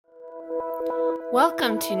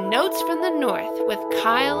Welcome to Notes from the North with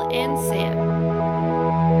Kyle and Sam.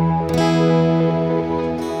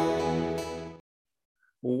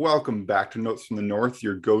 Welcome back to Notes from the North,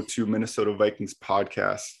 your go-to Minnesota Vikings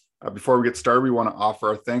podcast. Before we get started, we want to offer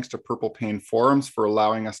our thanks to Purple Pane Forums for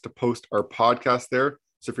allowing us to post our podcast there.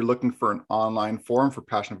 So if you're looking for an online forum for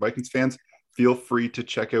passionate Vikings fans, feel free to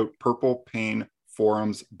check out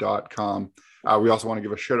purplepaneforums.com. We also want to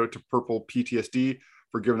give a shout out to Purple PTSD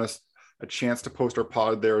for giving us a chance to post our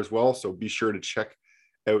pod there as well. So be sure to check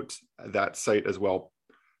out that site as well,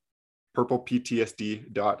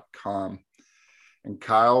 purpleptsd.com. And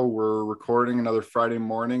Kyle, we're recording another Friday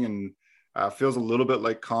morning and feels a little bit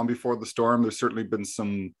like calm before the storm. There's certainly been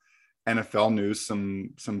some NFL news,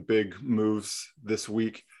 some big moves this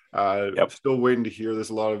week. Still waiting to hear.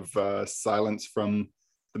 There's a lot of silence from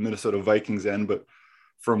the Minnesota Vikings end, but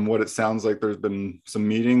from what it sounds like, there's been some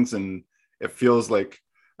meetings, and it feels like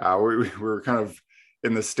we're kind of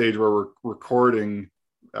in the stage where we're recording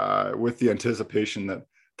with the anticipation that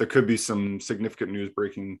there could be some significant news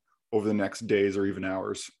breaking over the next days or even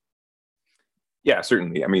hours. Yeah,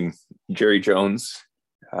 certainly. I mean, Jerry Jones,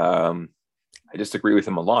 I disagree with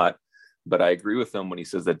him a lot, but I agree with him when he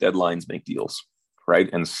says that deadlines make deals, right?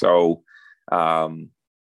 And so the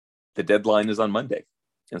deadline is on Monday.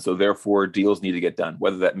 And so therefore deals need to get done,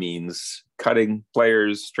 whether that means cutting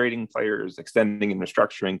players, trading players, extending and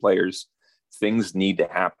restructuring players. Things need to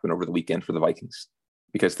happen over the weekend for the Vikings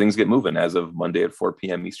because things get moving as of Monday at 4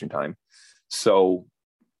 p.m. Eastern time. So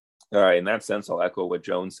in that sense, I'll echo what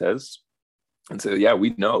Jones says. And so, yeah,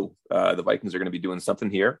 we know the Vikings are going to be doing something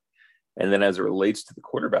here. And then as it relates to the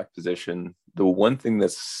quarterback position, the one thing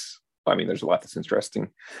there's a lot that's interesting,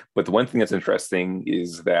 but the one thing that's interesting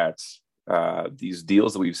is that these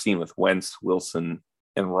deals that we've seen with Wentz, Wilson,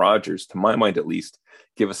 and Rodgers, to my mind at least,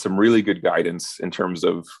 give us some really good guidance in terms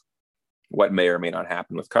of what may or may not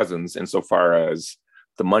happen with Cousins. Insofar as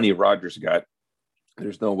the money Rodgers got,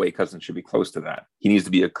 there's no way Cousins should be close to that. He needs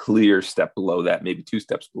to be a clear step below that, maybe 2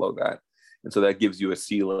 steps below that. And so that gives you a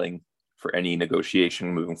ceiling for any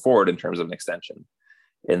negotiation moving forward in terms of an extension.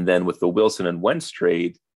 And then with the Wilson and Wentz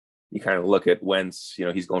trade, you kind of look at Wentz,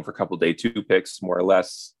 he's going for a couple day 2 picks, more or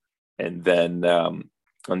less. And then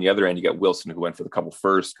on the other end, you got Wilson, who went for the couple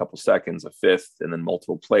first, couple seconds, a 5th, and then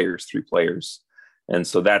multiple players, 3 players. And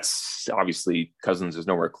so that's obviously Cousins is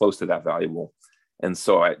nowhere close to that valuable. And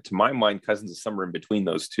so to my mind, Cousins is somewhere in between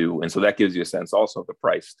those two. And so that gives you a sense also of the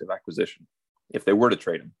price of acquisition if they were to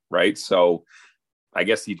trade him, right? So I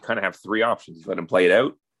guess you'd kind of have 3 options. You let him play it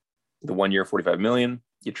out, the 1 year, $45 million,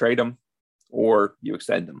 you trade him, or you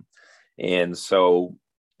extend him. And so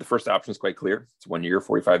the first option is quite clear. It's 1 year,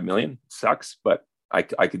 $45 million. Sucks, but I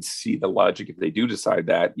could see the logic if they do decide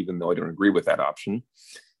that, even though I don't agree with that option.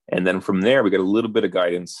 And then from there, we get a little bit of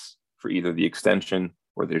guidance for either the extension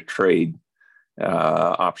or the trade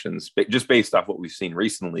options, just based off what we've seen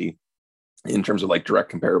recently in terms of like direct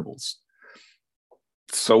comparables.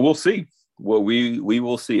 So we'll see. Well, we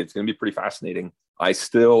will see. It's going to be pretty fascinating.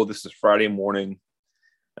 This is Friday morning.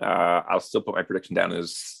 I'll still put my prediction down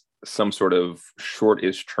as some sort of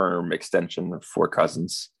shortish term extension for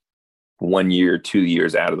Cousins, 1 year, 2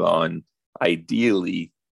 years added on,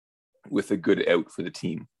 ideally with a good out for the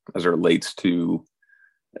team as it relates to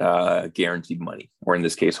guaranteed money, or in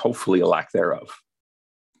this case, hopefully a lack thereof.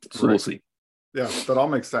 So We'll see. Yeah, that all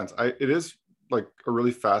makes sense. It is like a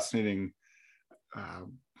really fascinating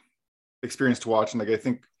experience to watch. And like, I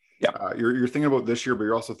think you're thinking about this year, but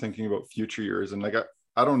you're also thinking about future years. And like,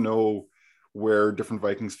 I don't know where different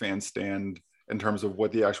Vikings fans stand in terms of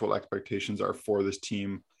what the actual expectations are for this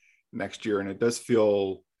team next year. And it does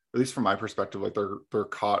feel, at least from my perspective, like they're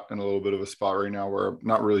caught in a little bit of a spot right now where I'm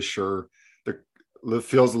not really sure. It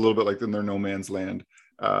feels a little bit like in their no man's land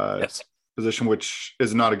position, which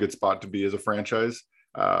is not a good spot to be as a franchise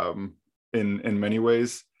in many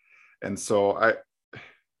ways. And so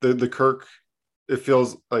the Kirk, it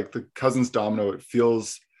feels like the Cousins domino. It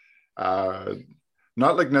feels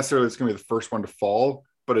not like necessarily it's going to be the first one to fall,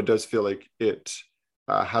 but it does feel like it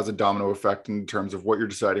has a domino effect in terms of what you're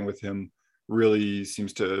deciding with him really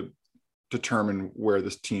seems to determine where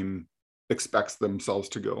this team expects themselves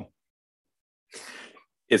to go.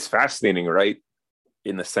 It's fascinating, right?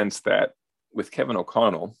 In the sense that with Kevin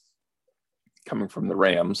O'Connell coming from the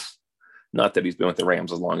Rams, not that he's been with the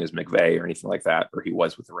Rams as long as McVay or anything like that, or he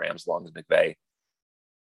was with the Rams as long as McVay,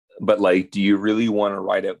 but like, do you really want to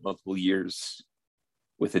ride out multiple years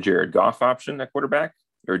with a Jared Goff option at quarterback?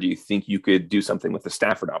 Or do you think you could do something with the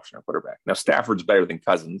Stafford option at quarterback? Now, Stafford's better than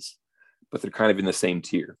Cousins, but they're kind of in the same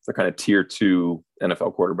tier. They're kind of tier 2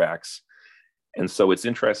 NFL quarterbacks. And so it's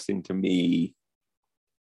interesting to me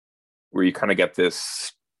where you kind of get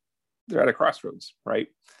this, they're at a crossroads, right?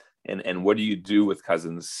 And what do you do with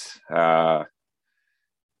Cousins? And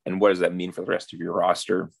what does that mean for the rest of your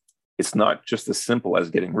roster? It's not just as simple as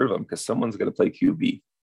getting rid of them, because someone's going to play QB.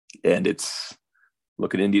 And it's,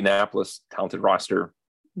 look at Indianapolis, talented roster,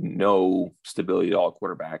 no stability at all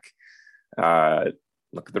quarterback.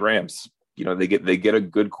 Look at the Rams. They get a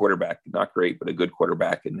good quarterback, not great, but a good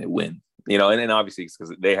quarterback, and they win. And obviously it's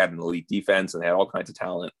because they had an elite defense and they had all kinds of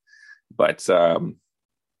talent, but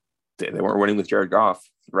they weren't winning with Jared Goff,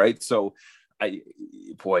 right? So I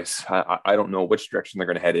don't know which direction they're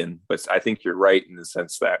going to head in, but I think you're right in the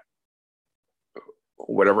sense that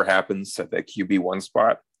whatever happens at that QB1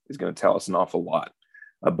 spot is going to tell us an awful lot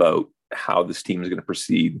about how this team is going to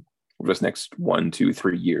proceed over this next 1, 2,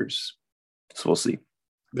 3 years. So we'll see.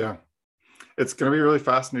 Yeah. It's going to be really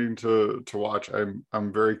fascinating to watch.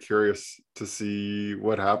 I'm very curious to see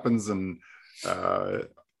what happens. And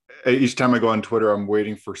each time I go on Twitter, I'm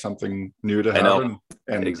waiting for something new to happen.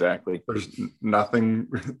 And exactly, there's nothing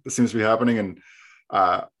that seems to be happening. And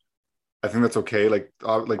I think that's okay. Like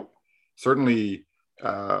certainly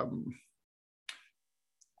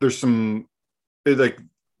there's some,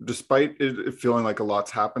 despite it feeling like a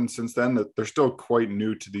lot's happened since then, that they're still quite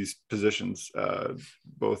new to these positions.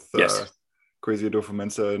 Both yes. Kwesi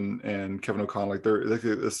Adofo-Mensah and Kevin O'Connell,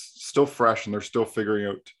 it's still fresh, and they're still figuring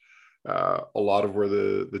out a lot of where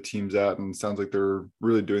the team's at, and it sounds like they're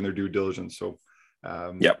really doing their due diligence. So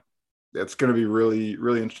it's going to be really,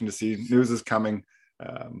 really interesting to see. News is coming,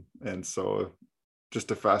 and so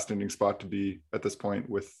just a fascinating spot to be at this point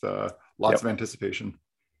with lots of anticipation.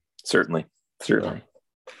 Certainly.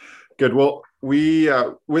 Good. Well, we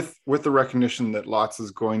with the recognition that lots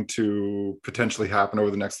is going to potentially happen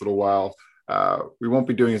over the next little while, we won't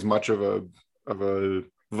be doing as much of a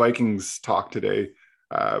Vikings talk today,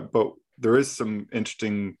 but there is some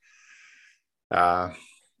interesting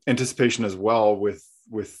anticipation as well with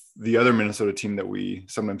the other Minnesota team that we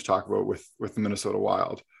sometimes talk about with the Minnesota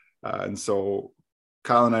Wild, and so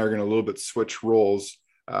Kyle and I are going to a little bit switch roles.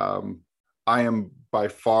 I am by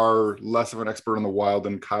far less of an expert on the Wild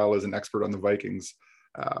than Kyle is an expert on the Vikings,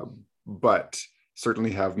 but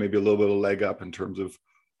certainly have maybe a little bit of leg up in terms of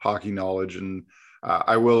hockey knowledge. And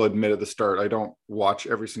I will admit at the start, I don't watch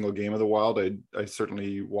every single game of the Wild. I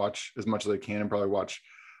certainly watch as much as I can, and probably watch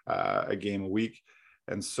a game a week.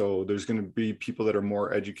 And so there's going to be people that are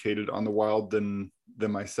more educated on the Wild than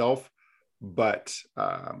myself, but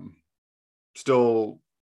still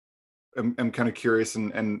I'm kind of curious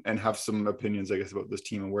and have some opinions, I guess, about this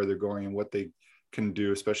team and where they're going and what they can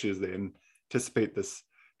do, especially as they anticipate this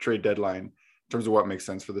trade deadline in terms of what makes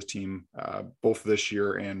sense for this team, both this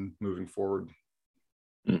year and moving forward.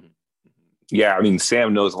 Yeah, I mean,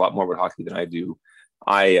 Sam knows a lot more about hockey than I do.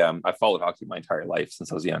 I followed hockey my entire life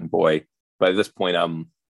since I was a young boy, but at this point, I'm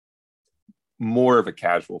more of a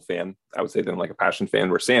casual fan, I would say, than like a passion fan,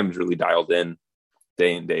 where Sam's really dialed in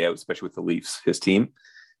day in, day out, especially with the Leafs, his team.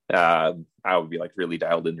 I would be like really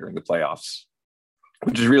dialed in during the playoffs,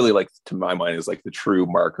 which is really, like, to my mind, is like the true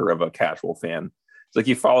marker of a casual fan. It's like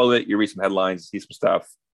you follow it, you read some headlines, see some stuff,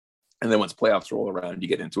 and then once playoffs roll around, you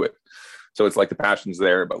get into it. So it's like the passion's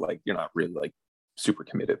there, but like you're not really like super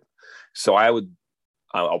committed. So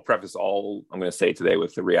I'll preface all I'm going to say today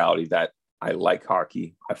with the reality that I like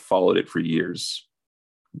hockey. I've followed it for years,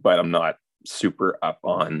 but I'm not super up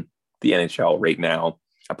on the NHL right now,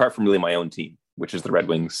 apart from really my own team, which is the Red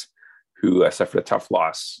Wings, who suffered a tough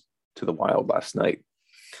loss to the Wild last night.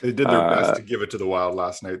 They did their best to give it to the Wild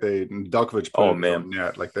last night. Dalkovich put it on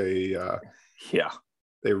net. Like they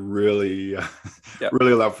really,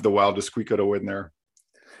 really allowed for the Wild to squeak out a win there.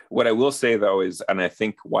 What I will say, though, is, and I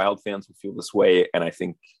think Wild fans will feel this way, and I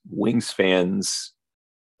think Wings fans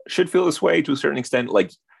should feel this way to a certain extent.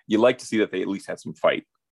 Like, you like to see that they at least had some fight,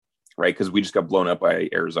 right? Because we just got blown up by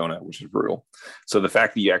Arizona, which is brutal. So the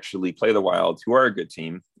fact that you actually play the Wild, who are a good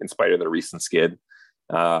team, in spite of their recent skid,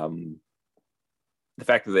 the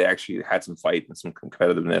fact that they actually had some fight and some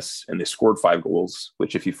competitiveness, and they scored 5 goals,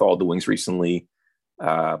 which, if you followed the Wings recently,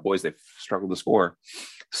 boys, they've struggled to score.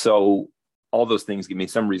 So all those things give me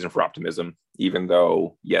some reason for optimism, even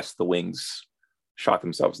though, yes, the Wings shot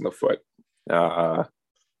themselves in the foot. I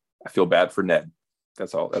feel bad for Ned.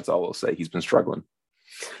 That's all I'll say. He's been struggling.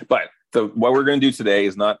 But what we're going to do today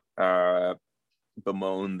is not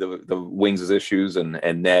bemoan the Wings' issues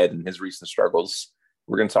and Ned and his recent struggles.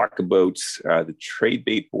 We're going to talk about the trade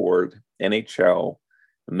bait board, NHL,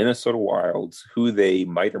 the Minnesota Wild, who they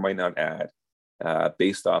might or might not add,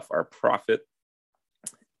 based off our prophet,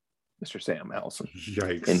 Mr. Sam Allison.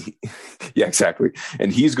 Yikes. And yeah, exactly.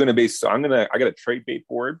 And he's going to I got a trade bait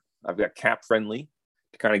board. I've got cap friendly,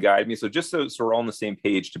 to kind of guide me. So just so we're all on the same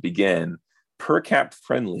page to begin, per cap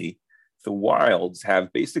friendly, the Wilds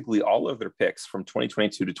have basically all of their picks from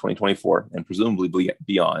 2022 to 2024 and presumably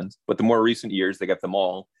beyond. But the more recent years, they got them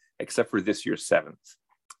all except for this year's 7th.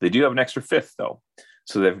 They do have an extra 5th, though.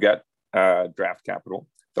 So they've got draft capital.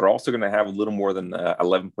 They're also going to have a little more than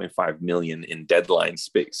 11.5 million in deadline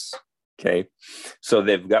space. Okay. So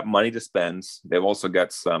they've got money to spend. They've also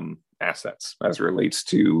got some assets as it relates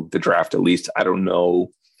to the draft, at least. I don't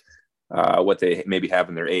know what they maybe have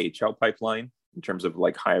in their AHL pipeline in terms of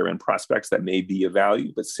like higher end prospects that may be of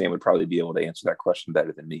value, but Sam would probably be able to answer that question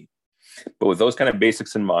better than me. But with those kind of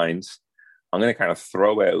basics in mind, I'm going to kind of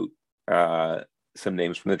throw out some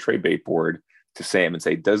names from the trade bait board to Sam and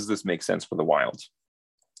say, does this make sense for the Wild?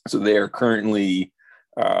 So they are currently,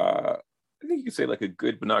 I think you could say like a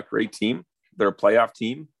good but not great team. They're a playoff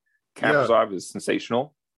team. Kaprizov is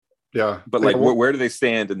sensational. Yeah. But like, where do they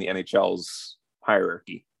stand in the NHL's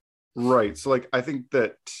hierarchy? Right. So like, I think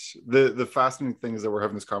that the fascinating thing is that we're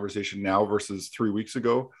having this conversation now versus 3 weeks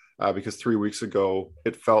ago, because 3 weeks ago,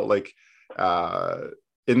 it felt like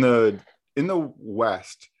in the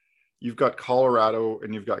West, you've got Colorado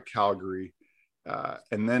and you've got Calgary.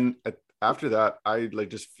 And then after that, I like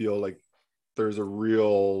just feel like there's a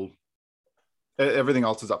real, everything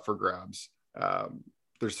else is up for grabs.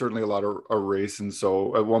 There's certainly a lot of a race. And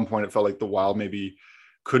so at one point it felt like the Wild maybe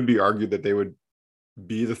could be argued that they would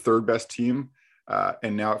be the third best team.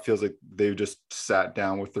 And now it feels like they've just sat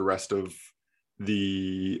down with the rest of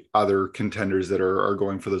the other contenders that are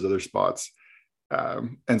going for those other spots.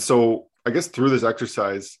 And so I guess through this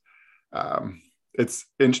exercise, it's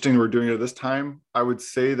interesting we're doing it at this time. I would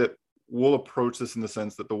say that we'll approach this in the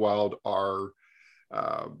sense that the Wild are,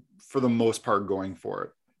 for the most part, going for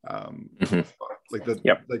it.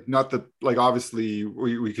 Like not that, like, obviously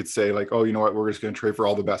we could say like, oh, you know what, we're just going to trade for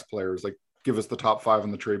all the best players. Like, give us the top 5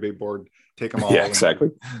 on the trade bait board, take them all. Yeah, exactly.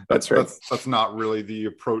 That's right. That's not really the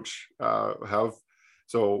approach have.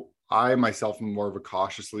 So I myself am more of a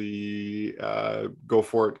cautiously go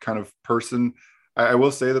for it kind of person. I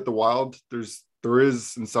will say that the Wild, there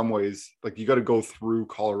is in some ways, like, you got to go through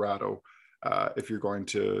Colorado if you're going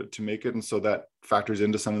to make it. And so that factors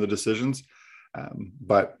into some of the decisions.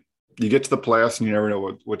 But you get to the playoffs and you never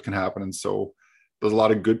know what can happen. And so there's a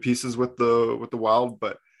lot of good pieces with the Wild,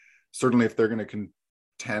 but certainly if they're going to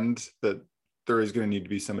contend, that there is going to need to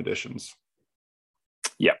be some additions.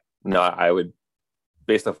 Yeah, no, I would,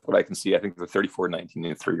 based off what I can see, I think they're 34, 19,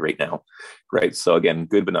 and 3 right now. Right. So again,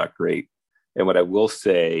 good, but not great. And what I will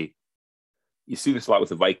say, you see this a lot with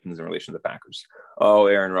the Vikings in relation to the Packers. Oh,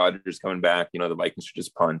 Aaron Rodgers coming back, the Vikings should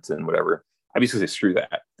just punt and whatever. I basically say, screw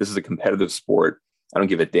that. This is a competitive sport. I don't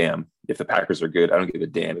give a damn if the Packers are good. I don't give a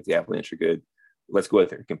damn if the Avalanche are good. Let's go out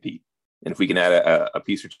there and compete. And if we can add a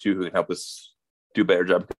piece or two who can help us do a better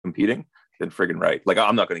job of competing, then friggin' right. Like,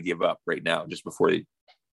 I'm not going to give up right now just before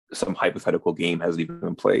some hypothetical game hasn't even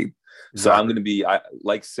been played. Exactly. So I'm going to be,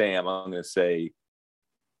 like Sam, I'm going to say,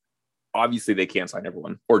 obviously they can't sign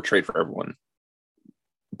everyone or trade for everyone,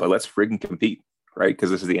 but let's friggin' compete, right?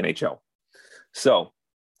 Because this is the NHL. So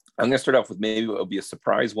I'm going to start off with maybe what will be a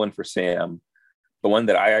surprise one for Sam, the one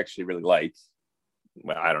that I actually really like.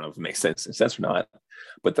 Well, I don't know if it makes sense or not,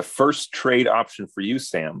 but the first trade option for you,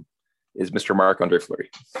 Sam, is Mr. Marc-Andre Fleury.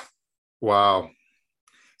 Wow.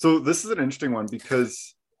 So this is an interesting one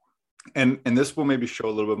because, and this will maybe show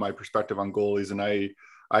a little bit of my perspective on goalies. And I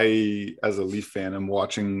as a Leaf fan, am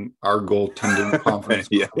watching our goaltending confidence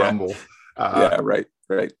crumble.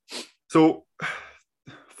 Right. So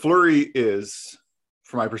Fleury is,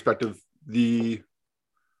 from my perspective,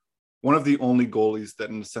 one of the only goalies that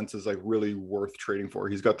in a sense is like really worth trading for.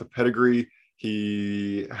 He's got the pedigree.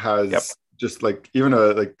 He has just like, even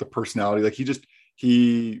like the personality, like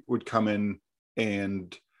he would come in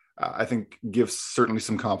and I think gives certainly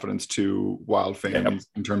some confidence to Wild fans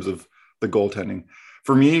in terms of the goaltending.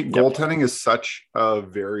 For me, goaltending is such a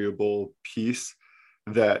variable piece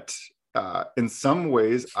that in some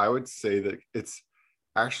ways I would say that it's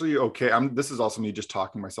actually okay. This is also me just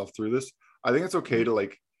talking myself through this. I think it's okay to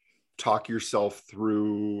like talk yourself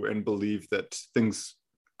through and believe that things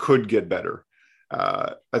could get better.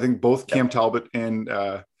 I think both Cam Talbot and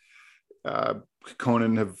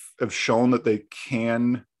Conan have shown that they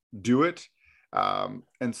can do it.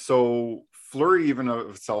 And so Fleury, even of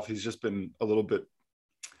itself, he's just been a little bit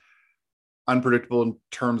unpredictable in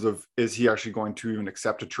terms of, is he actually going to even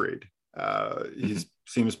accept a trade? He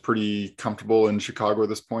seems pretty comfortable in Chicago at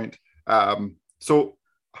this point. So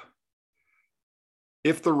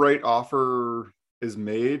if the right offer is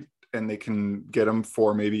made and they can get him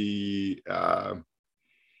for maybe, I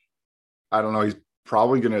don't know, he's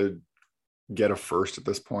probably going to get a first at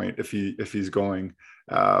this point if he's going.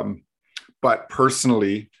 But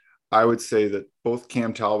personally, I would say that both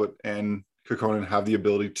Cam Talbot and Kokkonen have the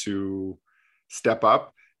ability to step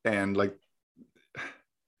up, and like,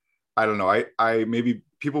 I don't know, I maybe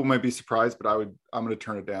people might be surprised, but I'm going to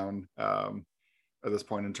turn it down at this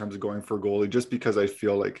point in terms of going for a goalie, just because I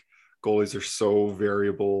feel like goalies are so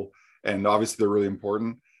variable, and obviously they're really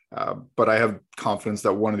important. But I have confidence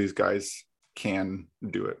that one of these guys can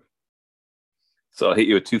do it. So I'll hit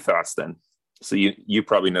you with two thoughts then. So you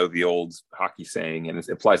probably know the old hockey saying, and it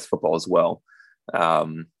applies to football as well,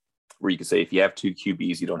 where you can say if you have two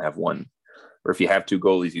QBs, you don't have one, or if you have two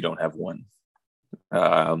goalies, you don't have one.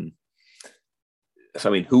 So I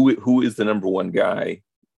mean, who is the number one guy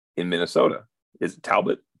in Minnesota? Is it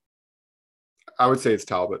Talbot? I would say it's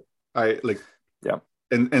Talbot. Yeah.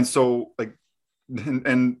 And so like,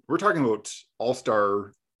 and we're talking about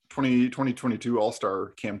All-Star 2022 All-Star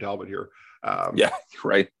Cam Talbot here. Yeah,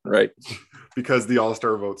 right. Because the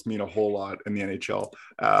All-Star votes mean a whole lot in the NHL.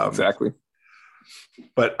 Exactly.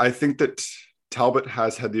 But I think that Talbot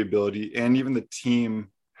has had the ability, and even the team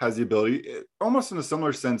has the ability, almost in a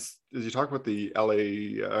similar sense as you talk about the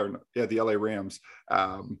LA Rams.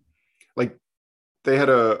 Like, they had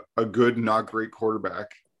a good, not great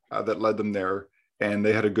quarterback that led them there, and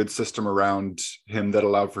they had a good system around him that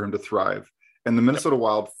allowed for him to thrive. And the Minnesota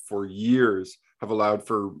Wild for years have allowed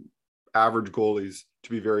for average goalies to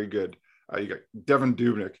be very good. You got Devin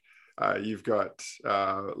Dubnyk. You've got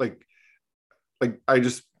Devin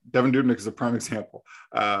Dubnyk is a prime example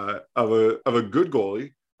of a good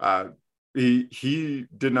goalie. He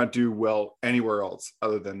did not do well anywhere else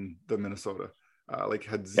other than the Minnesota.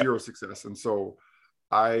 Had zero success, and so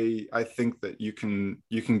I think that you can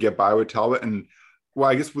get by with Talbot. And well,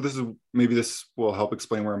 I guess this will help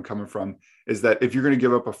explain where I'm coming from. Is that if you're going to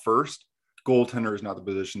give up a first, goaltender is not the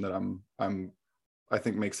position that I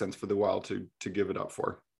think makes sense for the Wild to give it up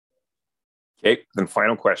for. Okay, then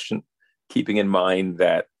final question. Keeping in mind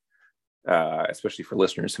that, especially for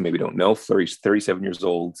listeners who maybe don't know, Fleury's 37 years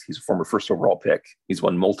old. He's a former first overall pick. He's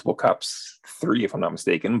won multiple cups, 3 if I'm not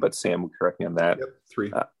mistaken, but Sam will correct me on that. Yep,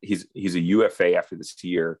 3. He's a UFA after this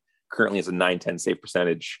year. Currently has a .910 save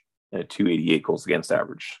percentage and a .288 goals against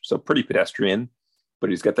average. So pretty pedestrian, but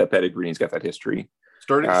he's got that pedigree. He's got that history.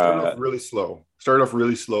 Started off really slow.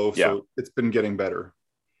 So yeah. It's been getting better.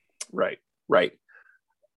 Right.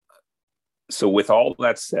 So with all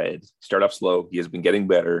that said, start off slow. He has been getting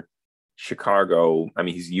better. Chicago, I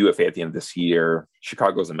mean, he's UFA at the end of this year.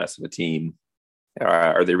 Chicago's a mess of a team.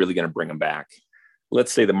 Are they really going to bring him back?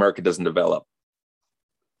 Let's say the market doesn't develop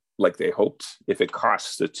like they hoped. If it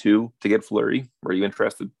costs a 2 to get Fleury, are you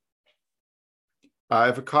interested?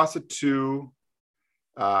 If it costs a 2,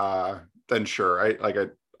 then sure.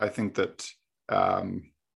 I think that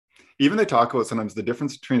even they talk about sometimes the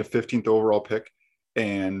difference between a 15th overall pick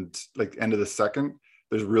and like end of the second,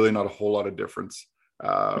 there's really not a whole lot of difference.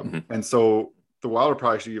 And so the Wild are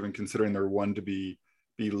probably actually even considering their one to be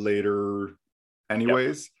later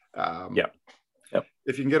anyways. Yep.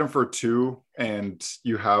 If you can get him for a 2 and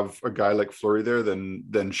you have a guy like Fleury there,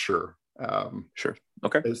 then sure. Sure.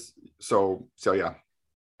 Okay. So yeah.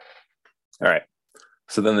 All right.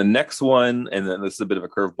 So then the next one, and then this is a bit of a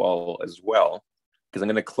curveball as well, because I'm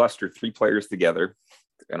going to cluster 3 players together.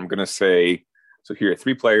 And I'm going to say, so here are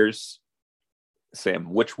 3 players.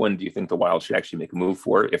 Sam, which one do you think the Wild should actually make a move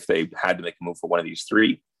for if they had to make a move for one of these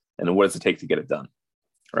 3? And then what does it take to get it done?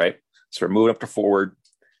 Right. So we're moving up to forward.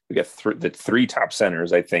 We got the 3 top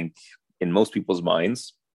centers, I think, in most people's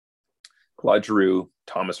minds: Claude Giroux,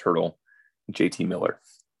 Thomas Hertl, JT Miller.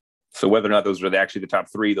 So whether or not those are actually the top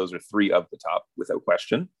 3, those are 3 of the top without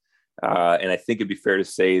question. And I think it'd be fair to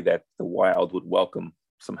say that the Wild would welcome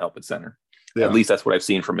some help at center. Yeah. At least that's what I've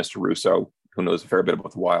seen from Mr. Russo, who knows a fair bit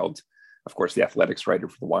about the Wild. Of course, the athletics writer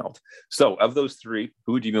for the Wild. So of those 3,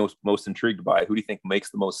 who would you be most intrigued by? Who do you think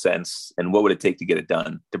makes the most sense? And what would it take to get it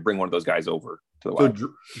done, to bring one of those guys over to the Wild?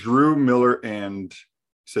 So Drew, Miller, and you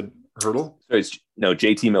said Hertl? No,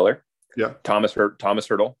 JT Miller. Yeah. Thomas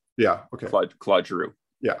Hertl. Yeah. Okay. Claude Giroux.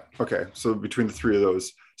 Yeah. Okay. So between the 3 of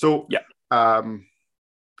those. So yeah.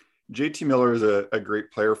 JT Miller is a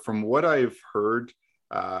great player. From what I've heard,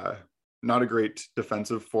 not a great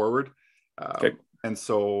defensive forward. Okay. And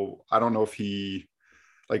so I don't know if he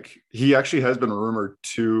actually has been rumored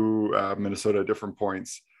to Minnesota at different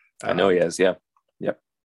points. I know he has. Yeah. Yep.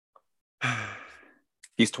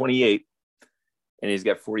 He's 28 and he's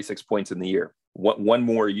got 46 points in the year. One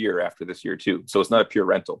more year after this year too. So it's not a pure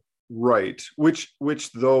rental. Right. Which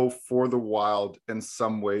though for the Wild in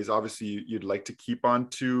some ways, obviously you'd like to keep on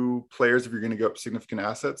to players if you're going to give up significant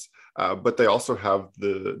assets, but they also have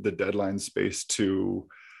the deadline space to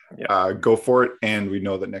go for it. And we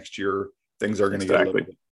know that next year things are going to get a little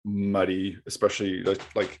bit muddy, especially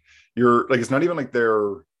like you're like, it's not even like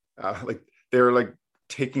they're like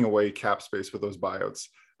taking away cap space with those buyouts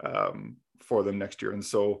for them next year. And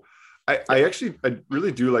so I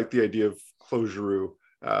really do like the idea of Claude Giroux.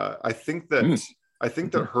 I think that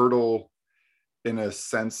Hertl, in a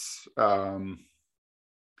sense,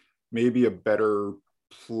 maybe a better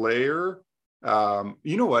player.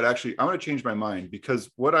 You know what? Actually, I'm going to change my mind because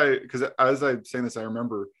as I'm saying this, I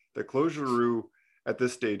remember that Claude Giroux at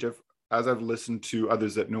this stage, as I've listened to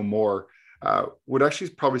others that know more, would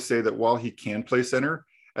actually probably say that while he can play center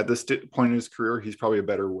at this point in his career, he's probably a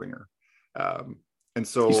better winger. And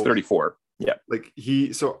so he's 34. Yeah, like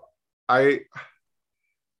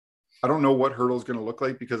I don't know what Hertl's going to look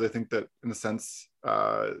like because I think that in a sense,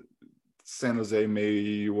 San Jose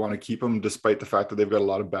may want to keep him despite the fact that they've got a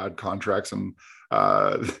lot of bad contracts and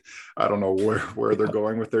I don't know where they're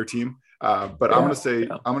going with their team. But I'm going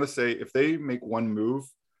to say if they make one move,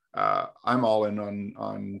 I'm all in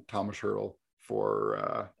on Thomas Hertl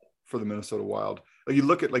for the Minnesota Wild. Like you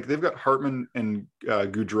look at they've got Hartman and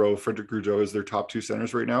Gaudreau, Frederick Gaudreau as their top two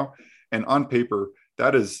centers right now, and on paper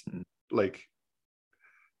that is like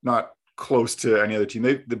not close to any other team.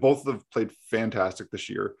 They both have played fantastic this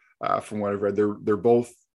year. From what I've read, they're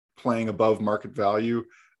both playing above market value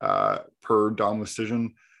per Dom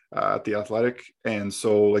Lucian at the Athletic, and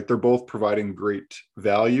so like they're both providing great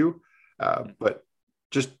value. But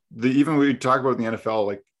just even we talk about in the NFL,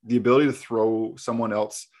 like the ability to throw someone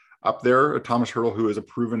else up there, a Thomas Hertl who is a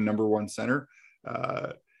proven number one center,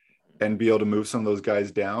 and be able to move some of those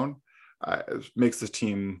guys down, makes this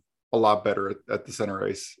team a lot better at the center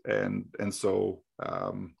ice. And so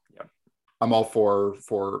I'm all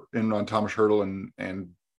for in on Thomas Hertl and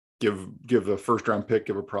give a first round pick,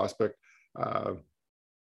 give a prospect.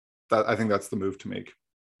 That I think that's the move to make.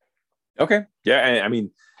 Okay. Yeah. I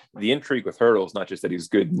mean, the intrigue with Hertl is not just that he's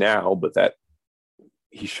good now, but that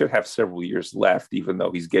he should have several years left, even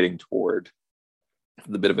though he's getting toward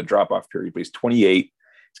the bit of a drop-off period. But he's 28.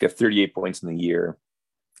 He's got 38 points in the year.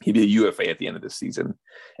 He'd be a UFA at the end of this season.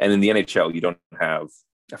 And in the NHL, you don't have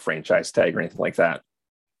a franchise tag or anything like that.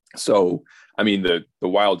 So, I mean, the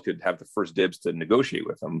Wild could have the first dibs to negotiate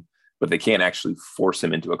with him, but they can't actually force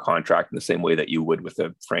him into a contract in the same way that you would with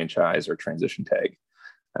a franchise or transition tag.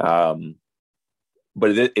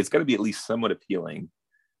 But it's going to be at least somewhat appealing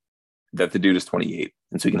that the dude is 28.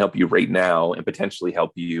 And so he can help you right now and potentially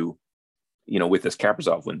help you, with this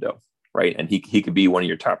Kaprizov window, right? And he could be one of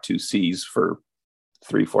your top two Cs for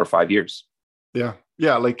 3, 4, 5 years. Yeah.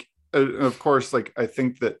 Like, of course, like I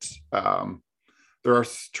think that there are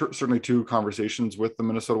certainly two conversations with the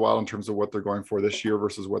Minnesota Wild in terms of what they're going for this year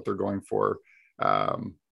versus what they're going for,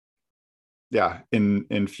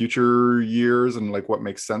 in future years and like what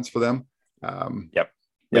makes sense for them. Yep.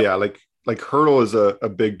 Yeah, like Hertl is a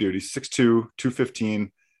big dude. He's 6'2",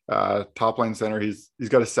 215, top line center. He's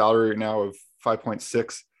got a salary right now of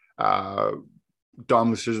 5.6. Dom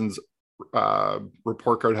Lucian's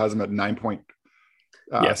report card has him at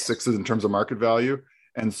 9.6 in terms of market value.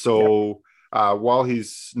 And so while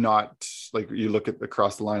he's not, like you look at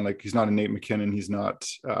across the line, like he's not a Nate McKinnon, he's not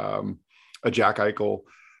a Jack Eichel,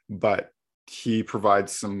 but he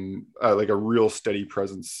provides some like a real steady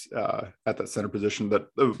presence at that center position that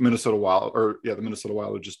the Minnesota Wild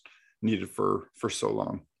have just needed for so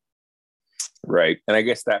long. Right. And I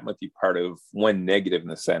guess that might be part of one negative in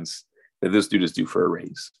the sense that this dude is due for a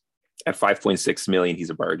raise. At $5.6 million, he's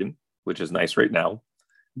a bargain, which is nice right now.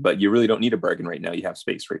 But you really don't need a bargain right now. You have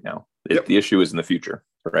space right now. The issue is in the future,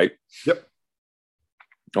 right? Yep.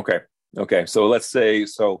 Okay. So let's say,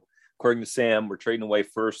 according to Sam, we're trading away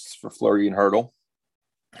firsts for Fleury and Hertl.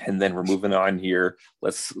 And then we're moving on here.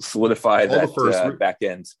 Let's solidify that back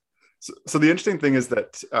end. So the interesting thing is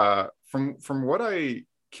that from what I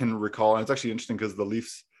can recall, and it's actually interesting because the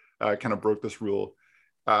Leafs kind of broke this rule.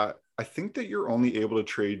 I think that you're only able to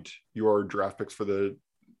trade your draft picks for the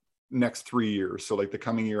next 3 years. So like the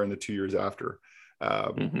coming year and the 2 years after.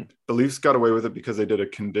 The Leafs got away with it because they did a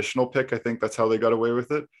conditional pick. I think that's how they got away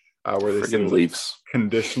with it. Where they said Leafs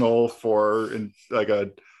conditional for like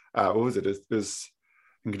what was it? Is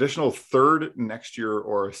conditional third next year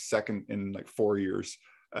or a second in like 4 years.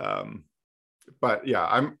 But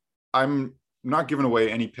yeah, I'm not giving away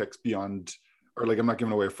any picks beyond, or like I'm not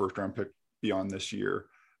giving away a first round pick beyond this year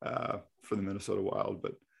for the Minnesota Wild.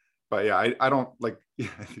 But yeah, I don't like,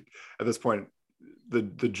 I think at this point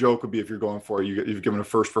the joke would be if you're going for it, you've given a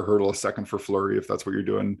first for Hurdle, a second for Fleury, if that's what you're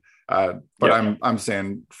doing. But I'm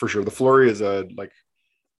saying for sure the Fleury is a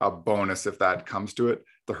bonus if that comes to it.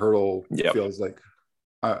 The Hurdle feels like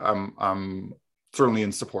I'm certainly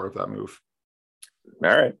in support of that move. All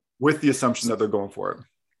right. With the assumption that they're going for it.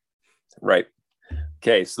 Right.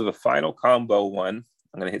 Okay. So the final combo one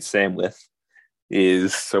I'm going to hit Sam with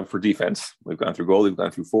is, so for defense, we've gone through goalie, we've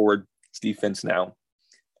gone through forward, it's defense now.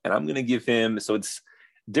 And I'm going to give him, so it's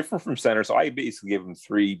different from center. So I basically give him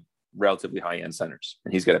 3 relatively high-end centers,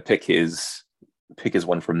 and he's got to pick his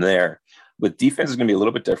one from there. But defense is going to be a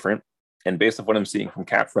little bit different. And based on what I'm seeing from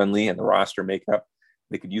Cap Friendly and the roster makeup,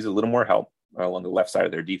 they could use a little more help along the left side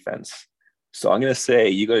of their defense. So I'm going to say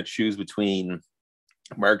you got to choose between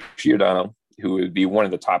Mark Giordano, who would be one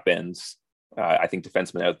of the top ends, I think,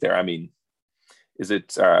 defenseman out there. I mean, is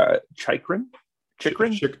it Chychrun?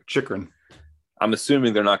 Chychrun. I'm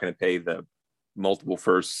assuming they're not going to pay the multiple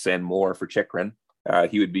firsts and more for Chychrun.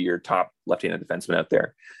 He would be your top left-handed defenseman out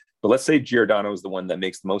there. But let's say Giordano is the one that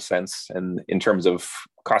makes the most sense, and in terms of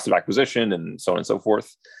cost of acquisition and so on and so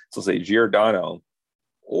forth. So let's say Giordano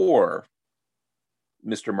or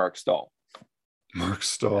Mr. Mark Stahl. Mark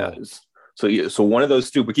Stahl. So one of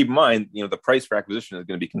those two. But keep in mind, the price for acquisition is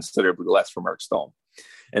going to be considerably less for Mark Stahl.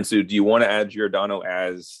 And so, do you want to add Giordano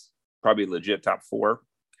as probably legit top 4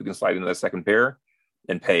 who can slide into that second pair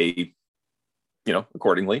and pay,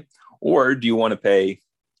 accordingly? Or do you want to pay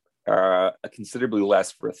a considerably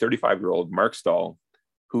less for a 35-year-old Mark Stahl,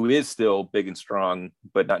 who is still big and strong,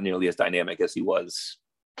 but not nearly as dynamic as he was,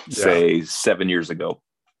 say, 7 years ago?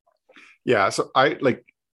 Yeah. So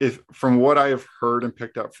if from what I have heard and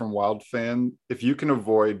picked up from Wild fan, if you can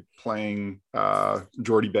avoid playing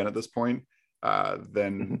Jordy Benn at this point,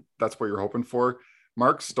 then that's what you're hoping for.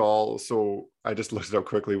 Mark Stahl, so I just looked it up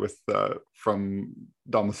quickly with from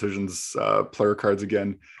Dom Decision's player cards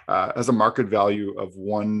again, has a market value of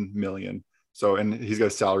 $1 million. So, and he's got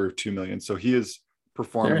a salary of $2 million. So he is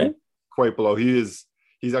performing quite below. He's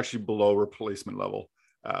actually below replacement level.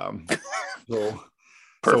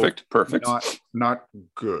 Perfect. Not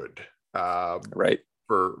good. Right.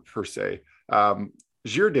 Per se.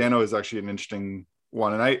 Giordano is actually an interesting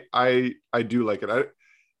one, and I do like it.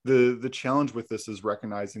 The challenge with this is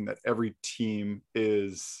recognizing that every team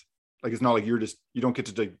is like, it's not like you don't get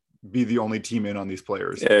to be the only team in on these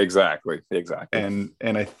players. Exactly. And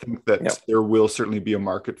I think that there will certainly be a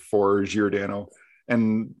market for Giordano.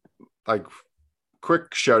 And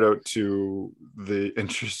quick shout out to the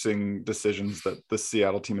interesting decisions that the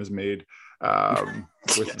Seattle team has made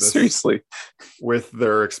seriously with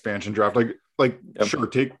their expansion draft. Sure,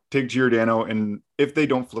 take Giordano, and if they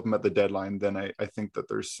don't flip him at the deadline, then I think that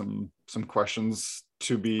there's some questions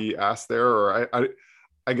to be asked there. Or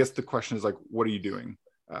I guess the question is what are you doing?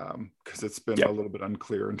 Because it's been a little bit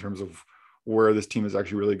unclear in terms of where this team is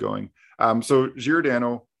actually really going. So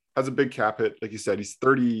Giordano has a big cap hit, like you said. He's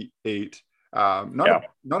 38. Not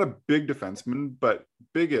a big defenseman, but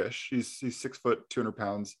big-ish. He's 6 foot, 200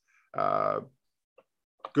 pounds.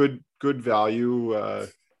 Good value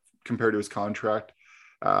compared to his contract.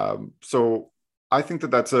 So I think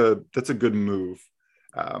that's a good move.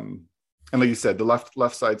 And like you said, the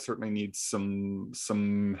left side certainly needs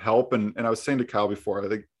some help. And I was saying to Kyle before, I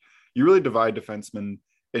think you really divide defensemen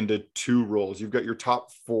into 2 roles. You've got your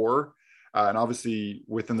top 4, and obviously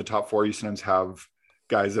within the top 4, you sometimes have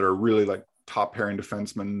guys that are really top pairing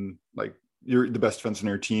defensemen, you're the best defenseman in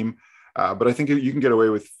your team. But I think you can get away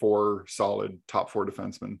with 4 solid top 4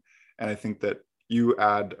 defensemen. And I think that you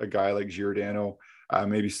add a guy like Giordano,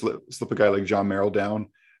 maybe slip a guy like John Merrill down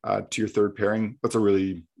to your third pairing. That's a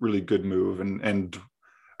really, really good move. And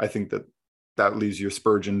I think that leaves you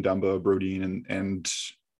Spurgeon, Dumba, Brodin, and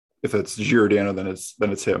if it's Giordano, then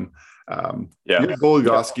it's him. You have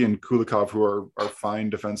Goligoski and Kulikov, who are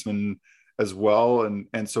fine defensemen as well.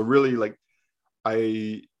 And so really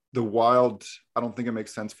the Wild, I don't think it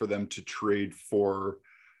makes sense for them to trade for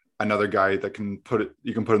another guy that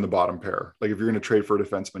you can put in the bottom pair. If you're going to trade for a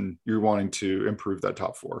defenseman, you're wanting to improve that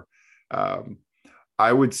top 4.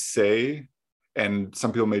 I would say, and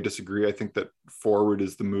some people may disagree, I think that forward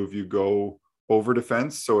is the move you go over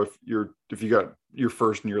defense. So if you got your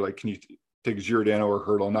first and you're can you take Giordano or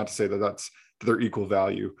Hurdle? Not to say that they're equal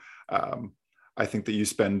value. I think that you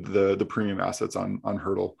spend the premium assets on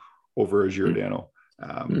Hurdle over a Giordano.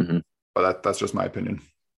 But that's just my opinion.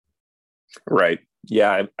 Right.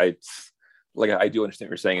 Yeah. I do understand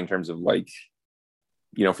what you're saying in terms of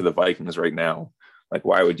for the Vikings right now,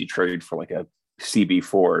 why would you trade for a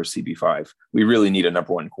CB4 or CB5? We really need a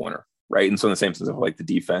number 1 corner. Right. And so in the same sense of the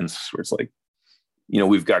defense, where it's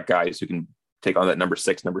we've got guys who can take on that number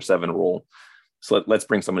 6, number 7 role. So let's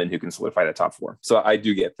bring someone in who can solidify the top four. So I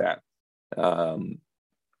do get that.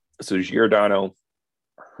 So Giordano,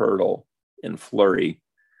 Hertl, and Fleury.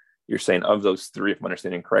 You're saying of those three, if I'm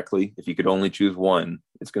understanding correctly, if you could only choose one,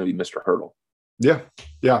 it's going to be Mr. Hertl. Yeah.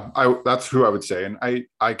 That's who I would say. And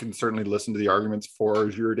I can certainly listen to the arguments for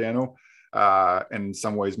Giordano. And in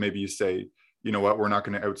some ways, maybe you say, you know what, we're not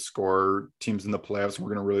going to outscore teams in the playoffs. We're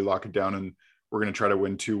going to really lock it down and we're going to try to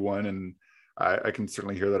win 2-1. And I can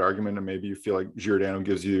certainly hear that argument. And maybe you feel like Giordano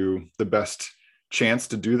gives you the best chance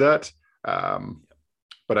to do that.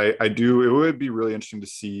 But I do, it would be really interesting to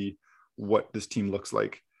see what this team looks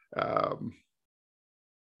like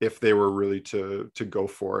if they were really to go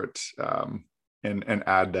for it and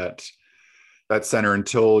add that center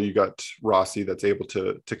until you got Rossi that's able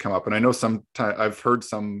to come up. And I know I've heard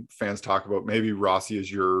some fans talk about maybe Rossi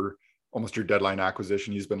is almost your deadline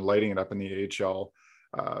acquisition. He's been lighting it up in the AHL,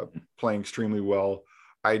 playing extremely well.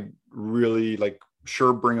 I really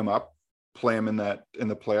bring him up, play him in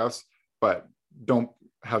the playoffs, but don't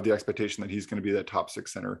have the expectation that he's going to be that top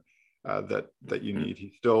six center that you need.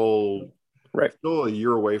 He's still a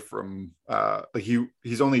year away from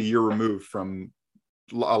he's only a year removed from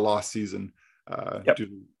a lost season due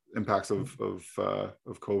to impacts of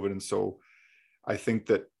COVID. And so I think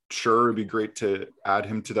that it'd be great to add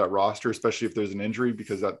him to that roster, especially if there's an injury,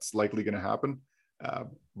 because that's likely going to happen.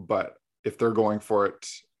 But if they're going for it,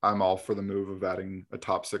 I'm all for the move of adding a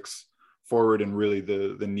top six forward. And really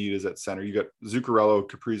the need is at center. You got Zuccarello,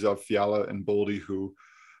 Kaprizov, Fiala, and Boldy, who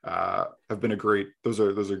have been those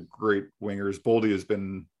are great wingers. Boldy has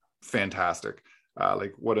been fantastic.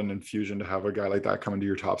 What an infusion to have a guy like that come into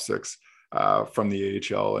your top six from the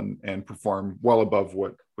AHL and perform well above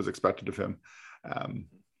what was expected of him.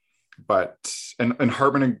 But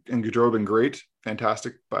Hartman and Gaudreau have been great,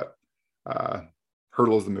 fantastic. But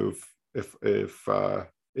Hertl is the move if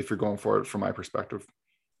you're going for it, from my perspective.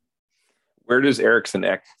 Where does Eriksson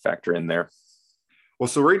Ek factor in there? Well,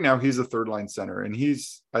 so right now he's a third line center, and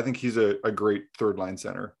I think he's a great third line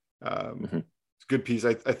center. It's a good piece.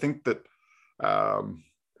 I think that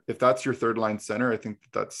if that's your third line center, I think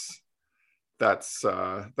that's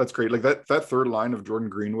great. Like that third line of Jordan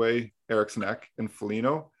Greenway, Eriksson Ek, and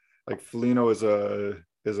Foligno. Like Foligno is a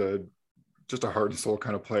just a heart and soul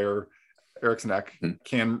kind of player. Eriksson Ek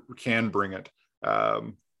can bring it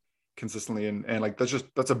consistently, and like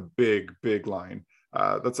that's a big line.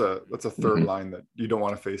 That's a third line that you don't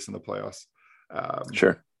want to face in the playoffs.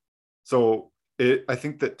 Sure. So I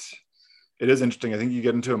think that it is interesting. I think you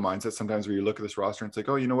get into a mindset sometimes where you look at this roster and it's like,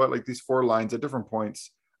 oh, you know what? Like these four lines at different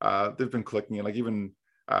points, they've been clicking, and like even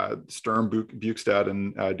Sturm, Bukestad,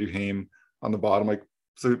 and Duhaime on the bottom. Like,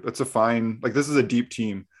 so it's a fine. Like this is a deep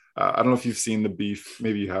team. I don't know if you've seen the beef.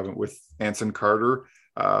 Maybe you haven't, with Anson Carter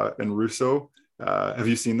and Russo. Have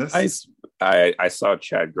you seen this? I saw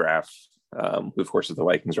Chad Graff, who of course is the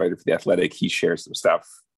Vikings writer for The Athletic. He shares some stuff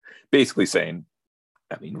basically saying,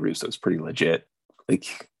 I mean, Russo's pretty legit.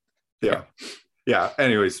 Like, yeah.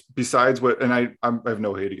 Anyways, besides and I have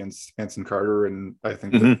no hate against Anson Carter, and I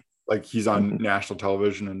think that like he's on national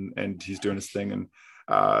television and he's doing his thing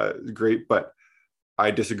and great, but I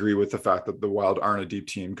disagree with the fact that the Wild aren't a deep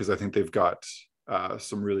team, because I think they've got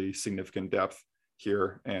some really significant depth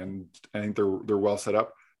here, and I think they're well set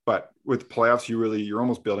up. But with playoffs, you're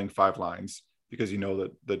almost building five lines, because you know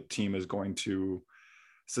that the team is going to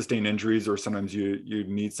sustain injuries, or sometimes you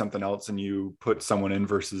need something else and you put someone in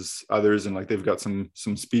versus others. And like they've got some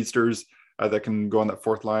speedsters that can go on that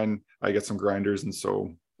fourth line. I get some grinders, and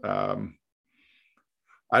so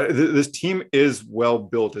this team is well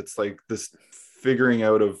built. It's like this figuring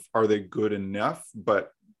out of, are they good enough?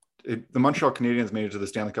 But the Montreal Canadiens made it to the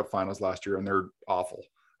Stanley Cup Finals last year, and they're awful.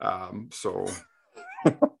 So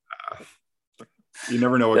you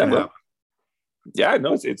never know what can happen. Yeah,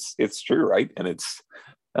 no, it's true, right? And it's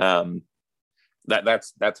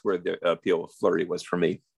that's where the appeal of Fleury was for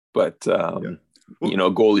me. But you know,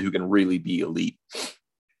 a goalie who can really be elite.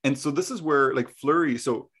 And so this is where, like, Fleury.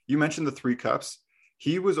 So you mentioned the three cups.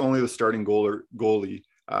 He was only the starting goalie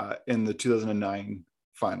in the 2009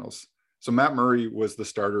 finals. So Matt Murray was the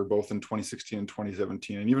starter both in 2016 and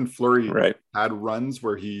 2017, and even Fleury had runs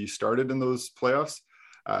where he started in those playoffs.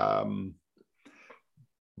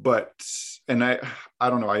 But I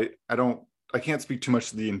don't know. I can't speak too much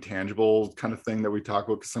to the intangible kind of thing that we talk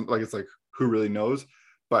about, because it's like, who really knows?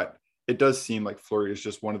 But it does seem like Fleury is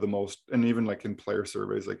just one of the most, and even like in player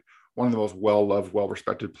surveys, like one of the most well-loved,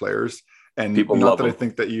 well-respected players. And people not love that him. I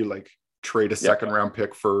think that you like trade a second round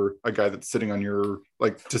pick for a guy that's sitting on your,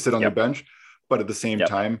 like, to sit on the bench. But at the same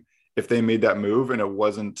time, if they made that move and it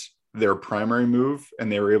wasn't their primary move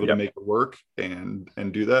and they were able to make it work and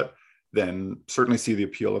do that, then certainly see the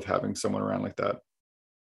appeal of having someone around like that.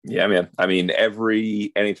 Yeah, man. I mean,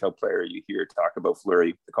 every NHL player you hear talk about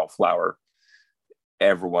Fleury, they call Flower,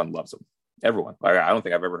 everyone loves him. Everyone. I don't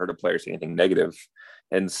think I've ever heard a player say anything negative.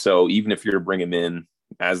 And so even if you're to bring him in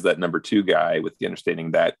as that number 2 guy with the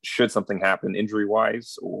understanding that should something happen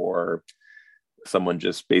injury-wise or someone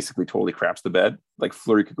just basically totally craps the bed, like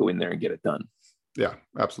Fleury could go in there and get it done. Yeah,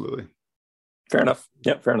 absolutely. Fair enough.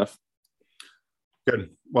 Yeah, fair enough. Good.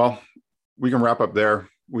 Well, we can wrap up there.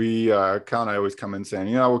 We Kyle and I always come in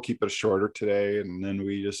saying, we'll keep it shorter today, and then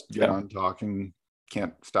we just get on talking,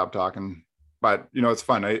 can't stop talking. But it's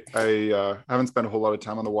fun. I haven't spent a whole lot of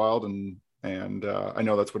time on the Wild, and I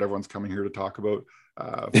know that's what everyone's coming here to talk about.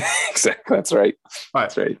 Exactly. That's right.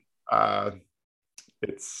 That's right.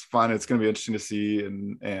 It's fun. It's going to be interesting to see,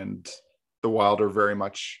 and the Wild are very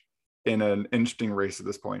much in an interesting race at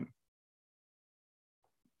this point.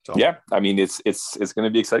 So yeah, I mean, it's going to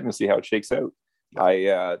be exciting to see how it shakes out.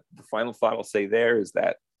 The final thought I'll say there is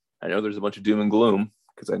that I know there's a bunch of doom and gloom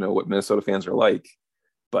because I know what Minnesota fans are like,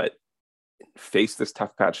 but face this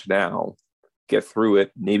tough patch now, get through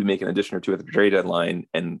it, maybe make an addition or 2 at the trade deadline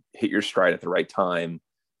and hit your stride at the right time.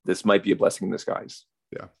 This might be a blessing in disguise.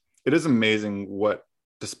 Yeah. It is amazing what,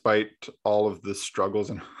 despite all of the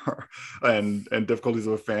struggles and difficulties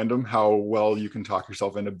of a fandom, how well you can talk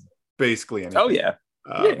yourself into basically anything. Oh yeah.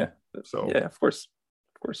 So yeah, of course.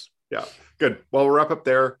 Yeah, good. Well, we'll wrap up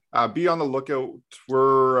there. Be on the lookout.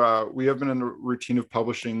 We have been in a routine of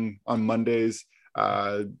publishing on Mondays.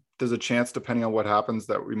 There's a chance, depending on what happens,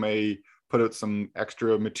 that we may put out some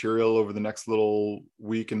extra material over the next little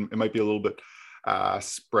week, and it might be a little bit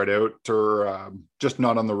spread out or just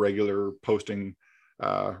not on the regular posting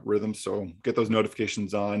rhythm. So get those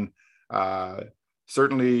notifications on.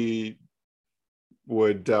 Certainly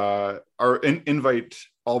would invite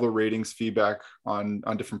all the ratings feedback on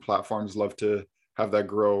different platforms. Love to have that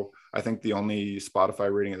grow. I think the only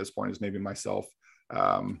Spotify rating at this point is maybe myself.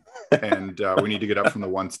 And we need to get up from the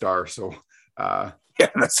 1 star. So yeah,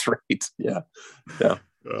 that's right. Yeah.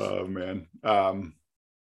 Oh man.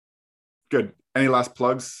 Good. Any last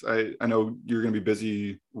plugs? I know you're going to be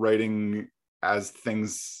busy writing as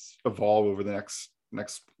things evolve over the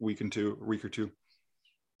next week or two.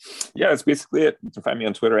 Yeah, that's basically it. You can find me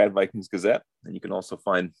on Twitter at Vikings Gazette, and you can also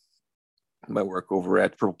find my work over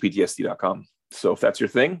at purpleptsd.com. So if that's your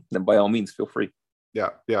thing, then by all means, feel free. Yeah.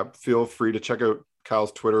 Feel free to check out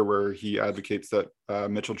Kyle's Twitter, where he advocates that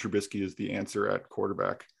Mitchell Trubisky is the answer at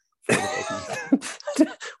quarterback for the Vikings.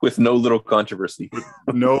 With no little controversy.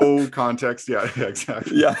 No context. Yeah,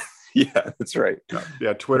 exactly. Yeah, that's right.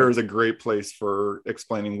 Yeah, Twitter is a great place for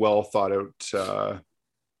explaining well thought out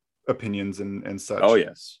opinions and such. Oh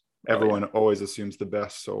yes. Everyone always assumes the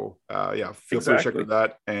best. So feel free to check out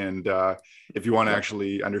that. And if you want to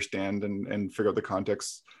actually understand and figure out the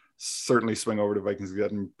context, certainly swing over to Vikings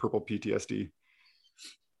Gazette and Purple PTSD.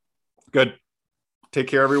 Good. Take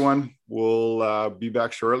care, everyone. We'll be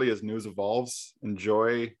back shortly as news evolves.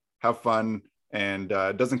 Enjoy, have fun, and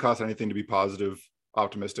it doesn't cost anything to be positive,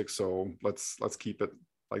 optimistic. So let's keep it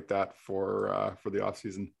like that for the off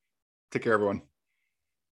season. Take care, everyone.